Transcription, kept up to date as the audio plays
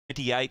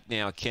28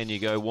 now. Can You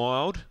Go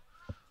Wild?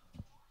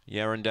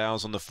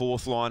 Yarrandale's on the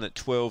fourth line at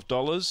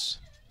 $12.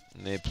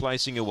 And they're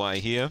placing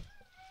away here.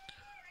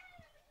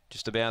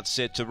 Just about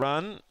set to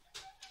run.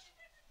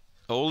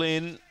 All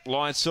in,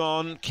 lights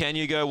on. Can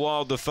You Go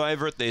Wild, the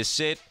favourite. They're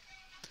set.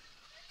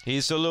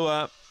 Here's the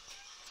lure.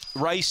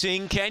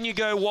 Racing, Can You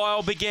Go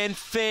Wild began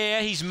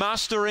fair. He's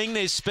mustering.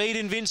 There's speed,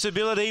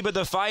 invincibility, but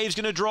the fave's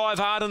going to drive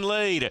hard and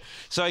lead.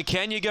 So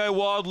Can You Go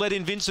Wild led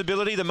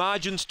invincibility. The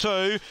margin's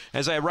 2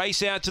 as they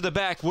race out to the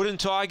back. Wooden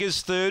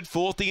Tigers third.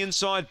 Fourth the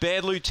inside,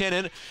 Bad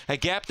Lieutenant. A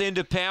gap then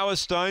to Power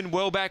Stone.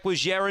 Well back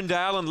was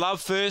Yarrandale, and Love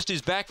First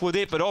is back with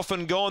it, but off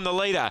and gone the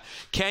leader.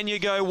 Can You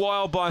Go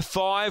Wild by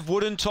 5.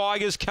 Wooden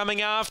Tigers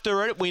coming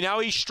after it. We know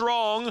he's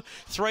strong.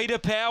 3 to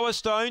Power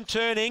Stone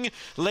turning.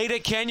 Leader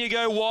Can You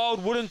Go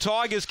Wild. Wooden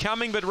Tigers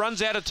coming but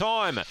runs out of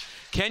time.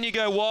 Can You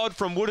Go Wild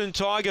from Wooden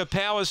Tiger,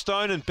 Power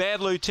Stone and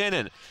Bad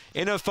Lieutenant.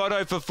 In a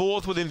photo for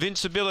fourth with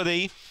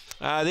invincibility.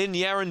 Then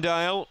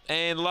Yarrandale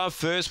and Love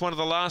First, one of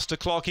the last to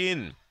clock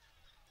in.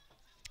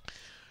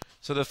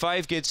 So the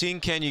fave gets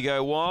in, Can You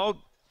Go Wild.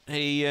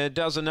 He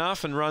does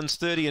enough and runs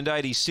 30 and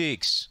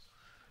 86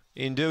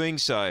 in doing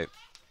so.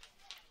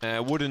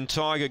 Wooden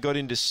Tiger got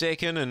into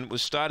second and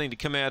was starting to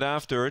come out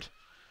after it.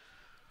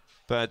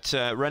 But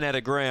ran out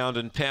of ground,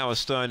 and Power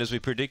Stone, as we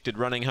predicted,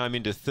 running home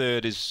into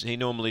third as he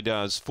normally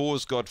does.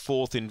 4's got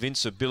fourth,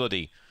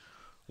 invincibility.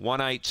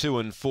 1, 8, 2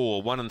 and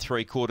 4. 1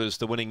 3/4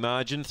 the winning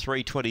margin.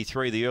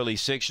 3.23 the early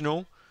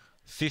sectional.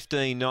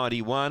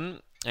 15.91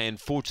 and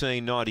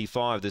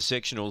 14.95 the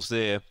sectionals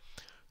there.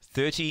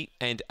 30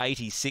 and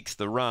 86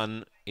 the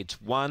run.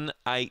 It's 1,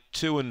 8,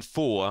 2 and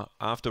 4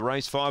 after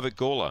race 5 at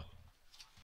Gawler.